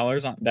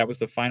 $1,900. That was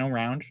the final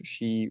round.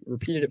 She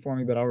repeated it for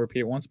me, but I'll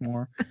repeat it once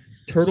more.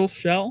 Turtle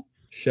shell,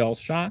 shell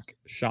shock,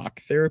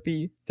 shock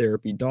therapy,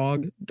 therapy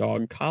dog,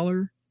 dog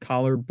collar,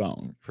 collar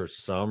bone. For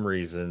some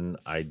reason,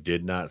 I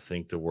did not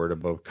think the word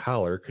above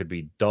collar could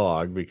be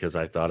dog because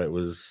I thought it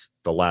was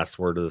the last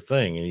word of the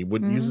thing and you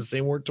wouldn't use Mhm. the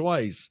same word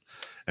twice.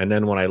 And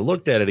then when I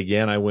looked at it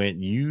again, I went,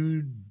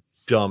 you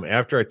dumb.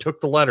 After I took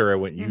the letter, I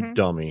went, you Mhm.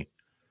 dummy.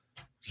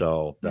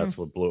 So that's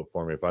what blew it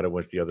for me. If I'd have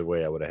went the other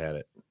way, I would have had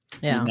it.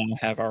 Yeah. We now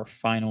have our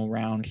final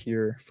round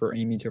here for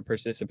Amy to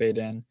participate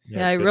in.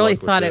 Yeah, I good really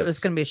luck with thought it was this.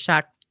 going to be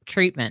shock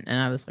treatment, and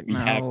I was like, We no.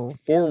 have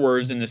 4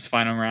 words in this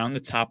final round.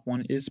 The top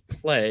one is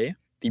play.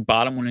 The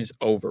bottom one is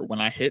over. When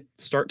I hit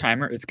start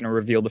timer, it's going to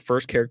reveal the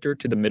first character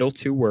to the middle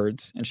 2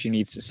 words, and she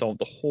needs to solve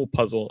the whole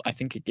puzzle. I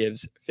think it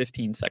gives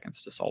 15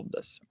 seconds to solve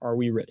this. Are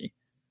we ready?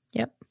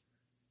 Yep.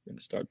 We're going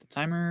to start the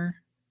timer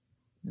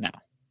now.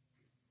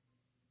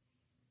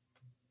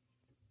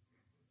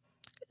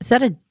 Is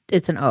that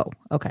it's an O.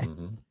 Okay.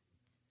 Mhm.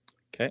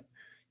 Okay.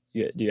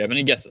 Do you have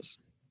any guesses?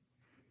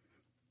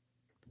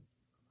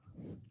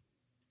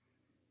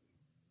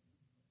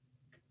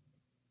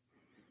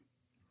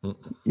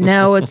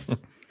 No, it's.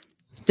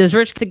 Does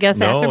Rich get to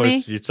guess after No,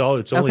 me? it's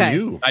only Okay.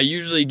 you. I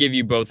usually give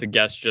you both a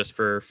guess just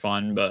for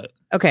fun, but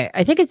Okay,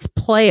 I think it's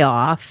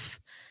playoff,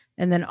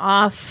 and then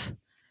off.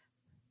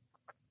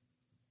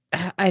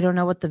 I don't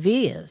know what the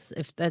V is.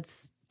 If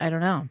that's, I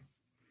don't know.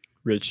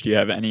 Rich, do you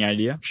have any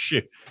idea?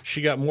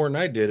 She got more than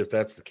I did. If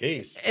that's the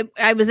case.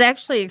 I was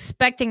actually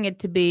expecting it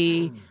to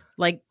be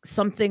like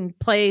something,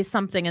 play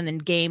something, and then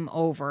game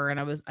over, and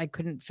I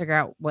couldn't figure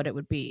out what it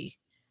would be.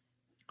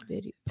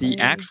 The Play.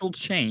 actual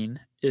chain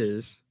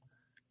is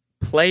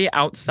play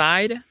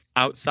outside,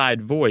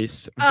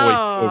 voice over.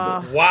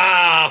 Oh.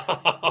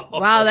 Wow!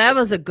 Wow, that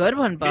was a good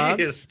one, Bug.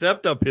 He has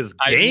stepped up his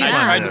I game. on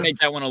tried to this. make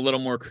that one a little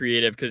more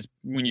creative because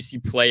when you see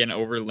play and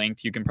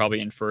overlinked, you can probably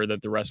infer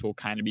that the rest will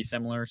kind of be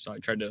similar. So I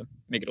tried to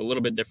make it a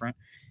little bit different.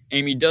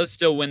 Amy does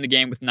still win the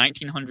game with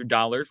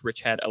 $1,900.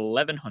 Rich had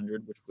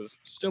 $1,100, which was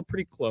still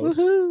pretty close.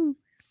 Woohoo.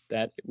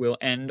 That will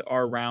end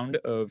our round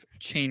of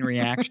chain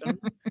reaction.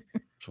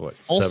 What,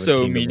 Also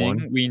 17 to meaning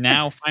 1? we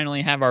now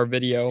finally have our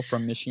video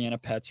from Michiana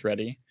Pets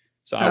ready.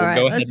 So I All will right,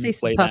 go ahead let's and see some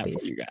play that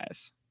puppies. for you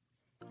guys.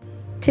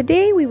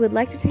 Today, we would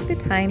like to take the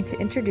time to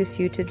introduce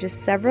you to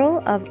just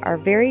several of our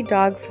very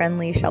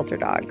dog-friendly shelter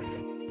dogs.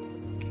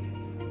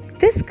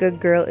 This good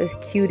girl is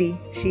Cutie.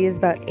 She is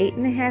about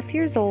 8.5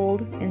 years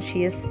old, and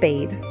she is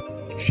spayed.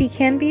 She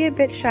can be a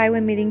bit shy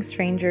when meeting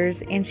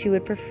strangers, and she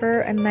would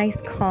prefer a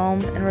nice,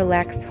 calm, and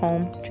relaxed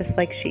home, just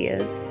like she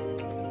is.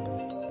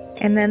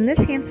 And then this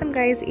handsome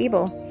guy is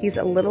Abel. He's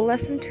a little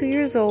less than 2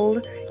 years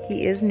old,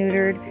 he is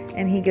neutered,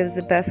 and he gives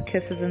the best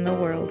kisses in the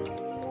world.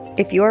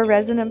 If your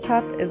resident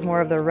pup is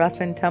more of the rough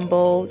and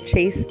tumble,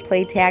 chase,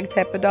 play tag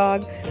type of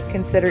dog,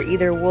 consider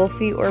either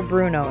Wolfie or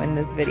Bruno in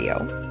this video.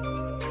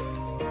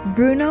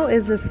 Bruno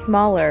is the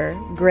smaller,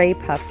 gray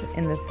pup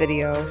in this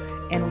video,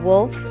 and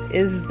Wolf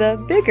is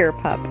the bigger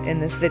pup in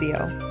this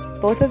video.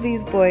 Both of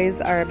these boys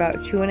are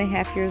about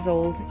 2.5 years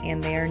old,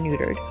 and they are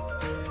neutered.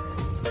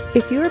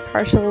 If you are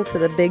partial to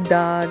the big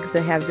dogs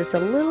that have just a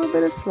little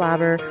bit of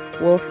slobber,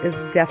 Wolf is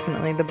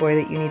definitely the boy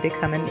that you need to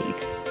come and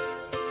meet.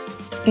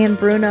 And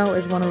Bruno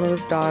is one of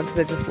those dogs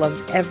that just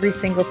loves every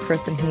single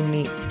person he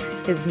meets.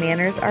 His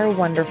manners are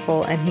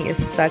wonderful, and he is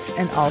such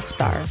an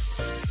all-star.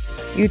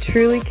 You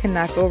truly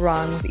cannot go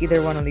wrong with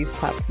either one of these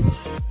pups.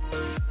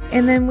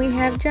 And then we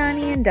have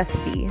Johnny and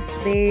Dusty.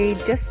 They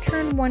just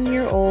turned 1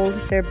 year old.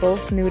 They're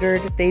both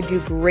neutered. They do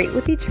great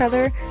with each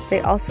other.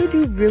 They also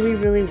do really,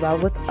 really well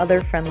with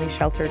other friendly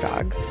shelter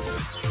dogs.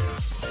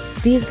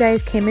 These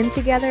guys came in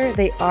together.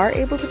 They are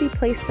able to be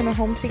placed in a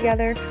home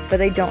together, but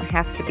they don't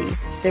have to be.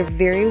 They're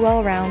very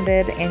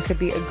well-rounded and could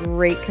be a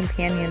great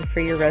companion for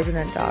your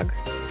resident dog.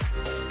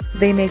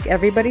 They make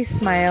everybody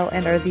smile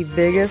and are the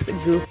biggest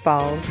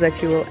goofballs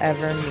that you will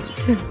ever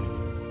meet.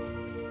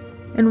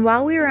 And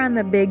while we are on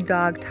the big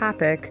dog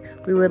topic,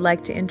 we would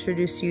like to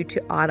introduce you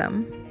to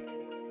Autumn.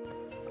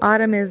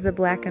 Autumn is the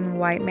black and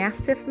white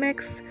Mastiff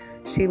mix.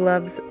 She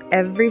loves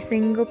every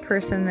single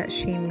person that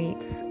she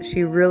meets.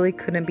 She really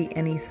couldn't be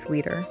any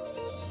sweeter.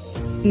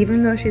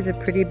 Even though she's a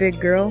pretty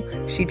big girl,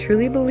 she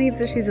truly believes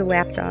that she's a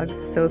lap dog.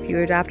 So if you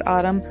adopt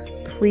Autumn,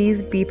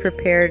 please be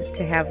prepared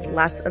to have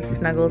lots of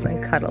snuggles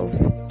and cuddles.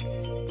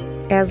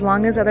 As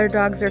long as other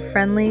dogs are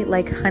friendly,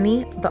 like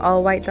Honey, the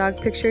all-white dog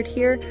pictured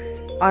here,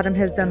 Autumn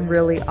has done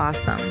really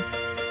awesome.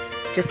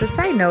 Just a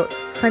side note,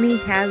 Honey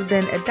has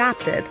been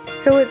adopted,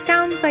 so it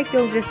sounds like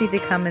you'll just need to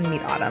come and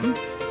meet Autumn.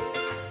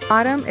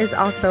 Autumn is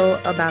also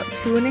about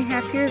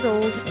 2.5 years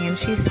old, and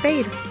she's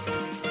spayed.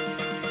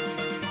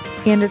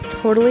 And it's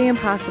totally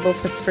impossible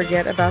to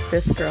forget about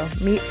this girl.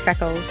 Meet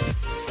Freckles.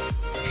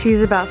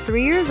 She's about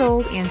 3 years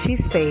old, and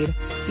she's spayed.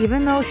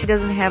 Even though she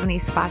doesn't have any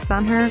spots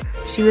on her,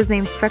 she was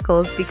named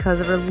Freckles because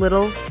of her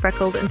little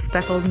freckled and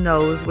speckled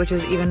nose, which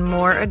is even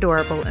more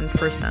adorable in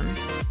person.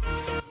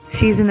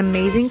 She's an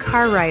amazing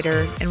car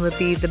rider and would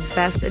be the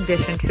best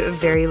addition to a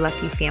very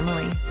lucky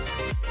family.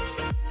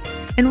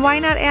 And why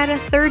not add a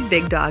third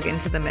big dog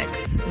into the mix?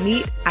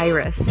 Meet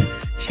Iris.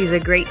 She's a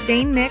Great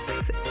Dane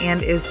mix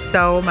and is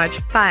so much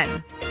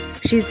fun.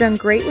 She's done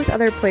great with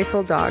other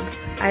playful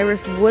dogs.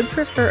 Iris would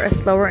prefer a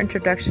slower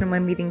introduction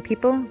when meeting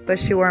people, but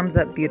she warms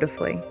up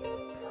beautifully.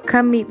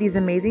 Come meet these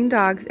amazing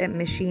dogs at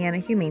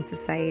Michiana Humane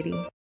Society.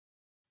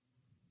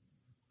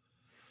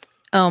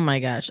 Oh my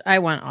gosh, I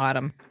want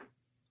Autumn.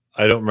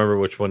 I don't remember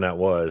which one that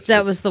was.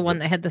 That was the one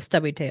that had the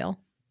stubby tail,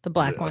 the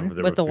black Yeah, one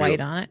there with were the white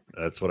few. on it.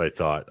 That's what I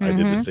thought. I did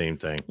the Mhm. same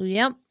thing.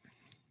 Yep.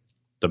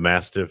 The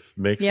Mastiff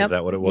mix, Yep, is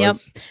that what it yep.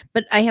 was?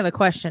 But I have a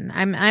question.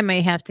 I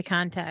may have to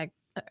contact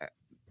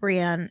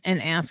Brienne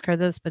and ask her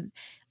this, but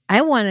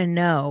I want to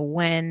know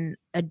when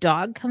a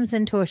dog comes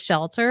into a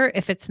shelter,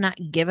 if it's not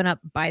given up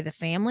by the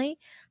family,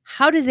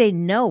 how do they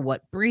know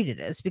what breed it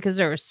is? Because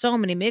there are so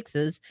many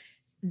mixes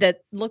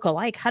that look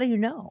alike. How do you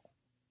know?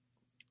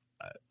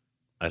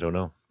 I don't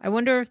know. I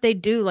wonder if they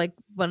do like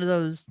one of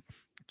those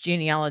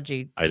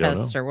genealogy I don't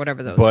tests know. or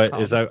whatever those are But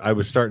called. as I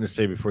was starting to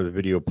say before the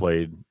video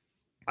played,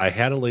 I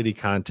had a lady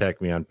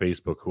contact me on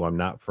Facebook who I'm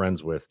not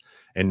friends with,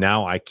 and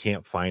now I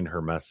can't find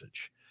her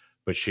message.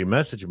 But she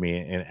messaged me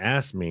and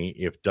asked me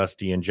if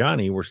Dusty and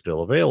Johnny were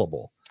still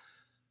available.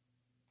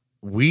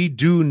 We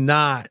do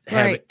not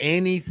have Right.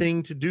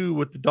 anything to do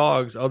with the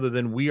dogs other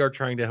than we are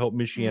trying to help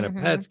Michiana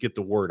Mhm. Pets get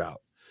the word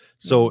out.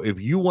 So if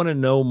you want to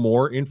know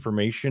more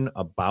information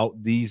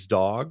about these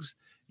dogs,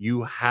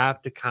 you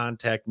have to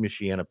contact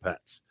Michiana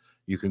Pets.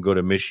 You can go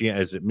to Michiana,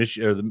 is it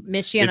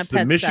Michiana? It's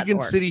the Michigan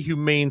MichianaPets.org. City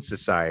Humane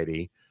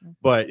Society, Mhm.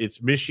 but it's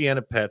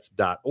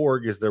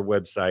michianapets.org is their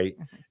website.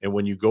 Mhm. And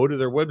when you go to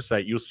their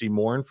website, you'll see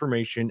more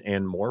information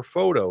and more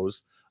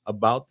photos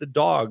about the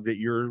dog that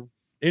you're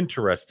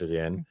interested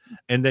in. Mhm.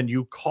 And then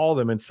you call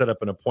them and set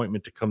up an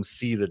appointment to come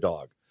see the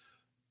dog.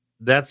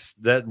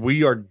 That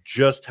we are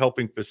just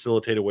helping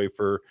facilitate a way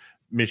for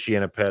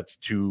Michiana Pets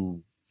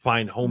to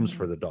find homes Mhm.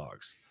 for the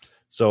dogs.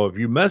 So if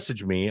you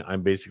message me,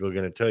 I'm basically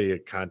going to tell you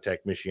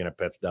contact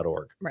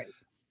michianapets.org. Right.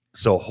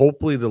 So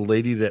hopefully the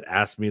lady that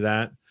asked me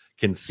that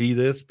can see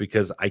this,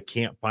 because I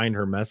can't find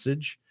her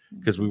message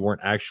because we weren't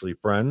actually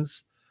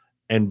friends.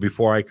 And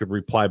before I could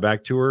reply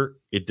back to her,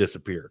 it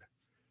disappeared.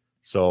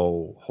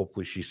 So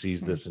hopefully she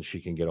sees this and she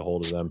can get a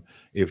hold of them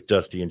if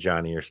Dusty and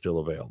Johnny are still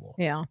available.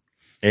 Yeah.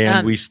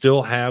 And we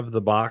still have the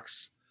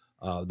box,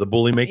 the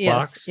Bully Make Yes.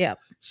 box. Yep.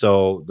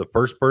 So the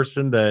first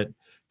person that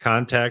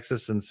contacts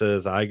us and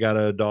says, I got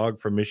a dog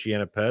from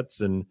Michiana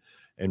Pets, and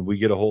we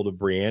get a hold of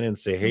Brienne and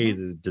say, hey,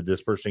 did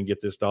this person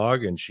get this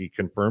dog? And she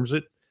confirms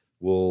it,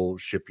 we'll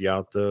ship you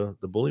out the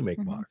Bully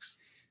Make box.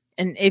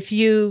 And if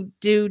you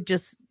do,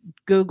 just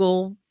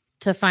Google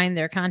to find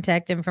their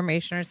contact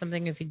information or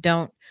something. If you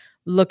don't,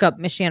 look up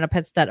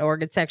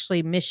michianapets.org. It's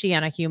actually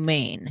Michiana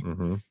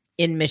Humane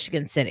in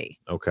Michigan City.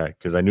 Okay,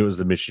 because I knew it was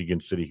the Michigan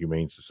City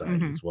Humane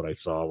Society is what I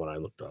saw when I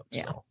looked up.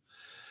 Yeah. So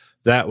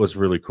that was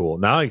really cool.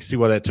 Now I can see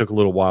why that took a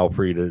little while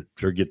for you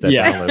to get that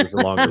down. It was a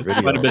longer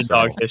video. Quite a bit of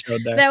dogs they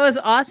showed there. That was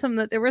awesome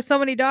that there were so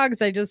many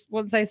dogs.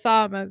 Once I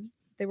saw them,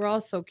 they were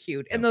all so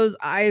cute. And those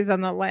eyes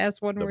on the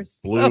last one were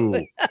blue.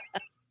 so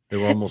They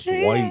were almost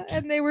Yeah, white.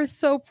 and they were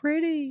so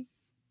pretty.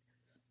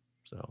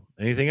 So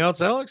anything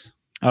else, Alex?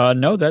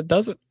 No, that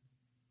does it.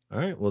 All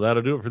right. Well,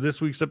 that'll do it for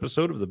this week's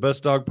episode of the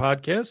Best Dog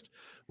Podcast.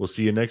 We'll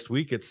see you next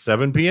week at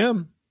 7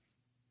 p.m.